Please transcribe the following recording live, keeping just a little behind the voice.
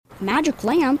Magic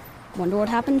lamp? Wonder what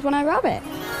happens when I rub it.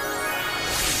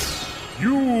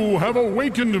 You have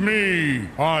awakened me.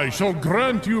 I shall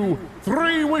grant you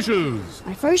 3 wishes.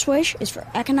 My first wish is for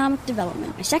economic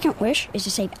development. My second wish is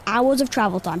to save hours of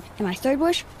travel time. And my third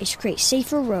wish is to create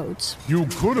safer roads. You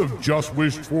could have just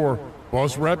wished for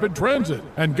bus rapid transit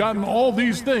and gotten all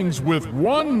these things with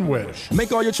 1 wish.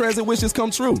 Make all your transit wishes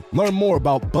come true. Learn more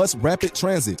about bus rapid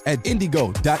transit at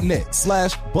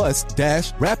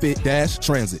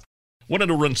indigo.net/bus-rapid-transit. Wanted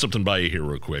to run something by you here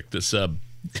real quick. This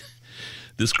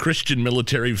Christian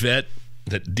military vet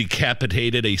that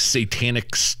decapitated a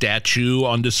satanic statue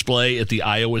on display at the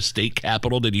Iowa State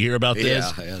Capitol. Did you hear about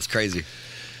this? Yeah, it's crazy.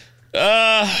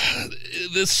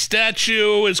 This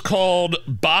statue is called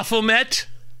Baphomet,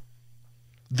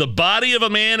 the body of a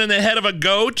man and the head of a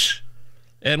goat,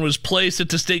 and was placed at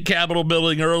the state Capitol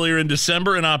building earlier in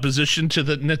December in opposition to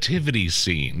the nativity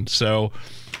scene. So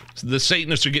the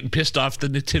Satanists are getting pissed off the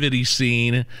nativity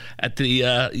scene at the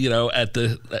at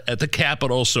the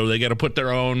Capitol, so they got to put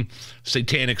their own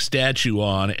satanic statue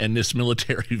on. And this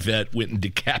military vet went and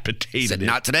decapitated it.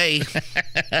 Not today.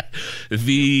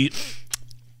 The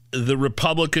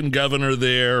Republican governor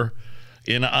there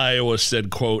in Iowa said,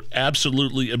 "quote,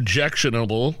 absolutely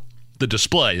objectionable." The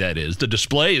display, that is, the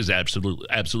display is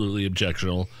absolutely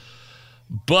objectionable,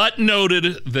 but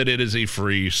noted that it is a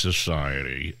free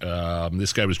society.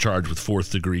 This guy was charged with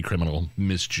 4th-degree criminal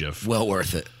mischief. Well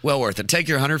worth it. Well worth it. Take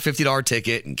your $150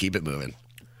 ticket and keep it moving.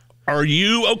 Are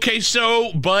you okay?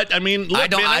 So, but I mean, look,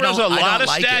 there's a lot of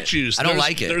statues. I don't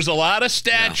like it. There's a lot of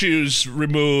statues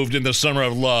removed in the Summer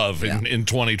of Love in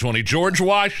 2020. George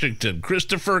Washington,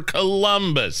 Christopher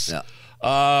Columbus. Yeah.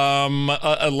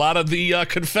 A lot of the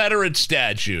Confederate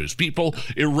statues, people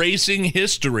erasing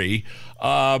history.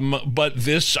 But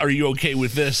this, are you okay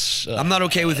with this? I'm not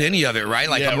okay with any of it, right?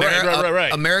 Like,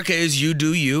 right. America is you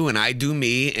do you and I do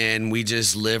me, and we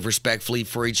just live respectfully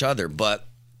for each other. But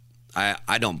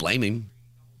I don't blame him.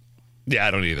 Yeah,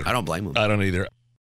 I don't either. I don't blame him. I don't either.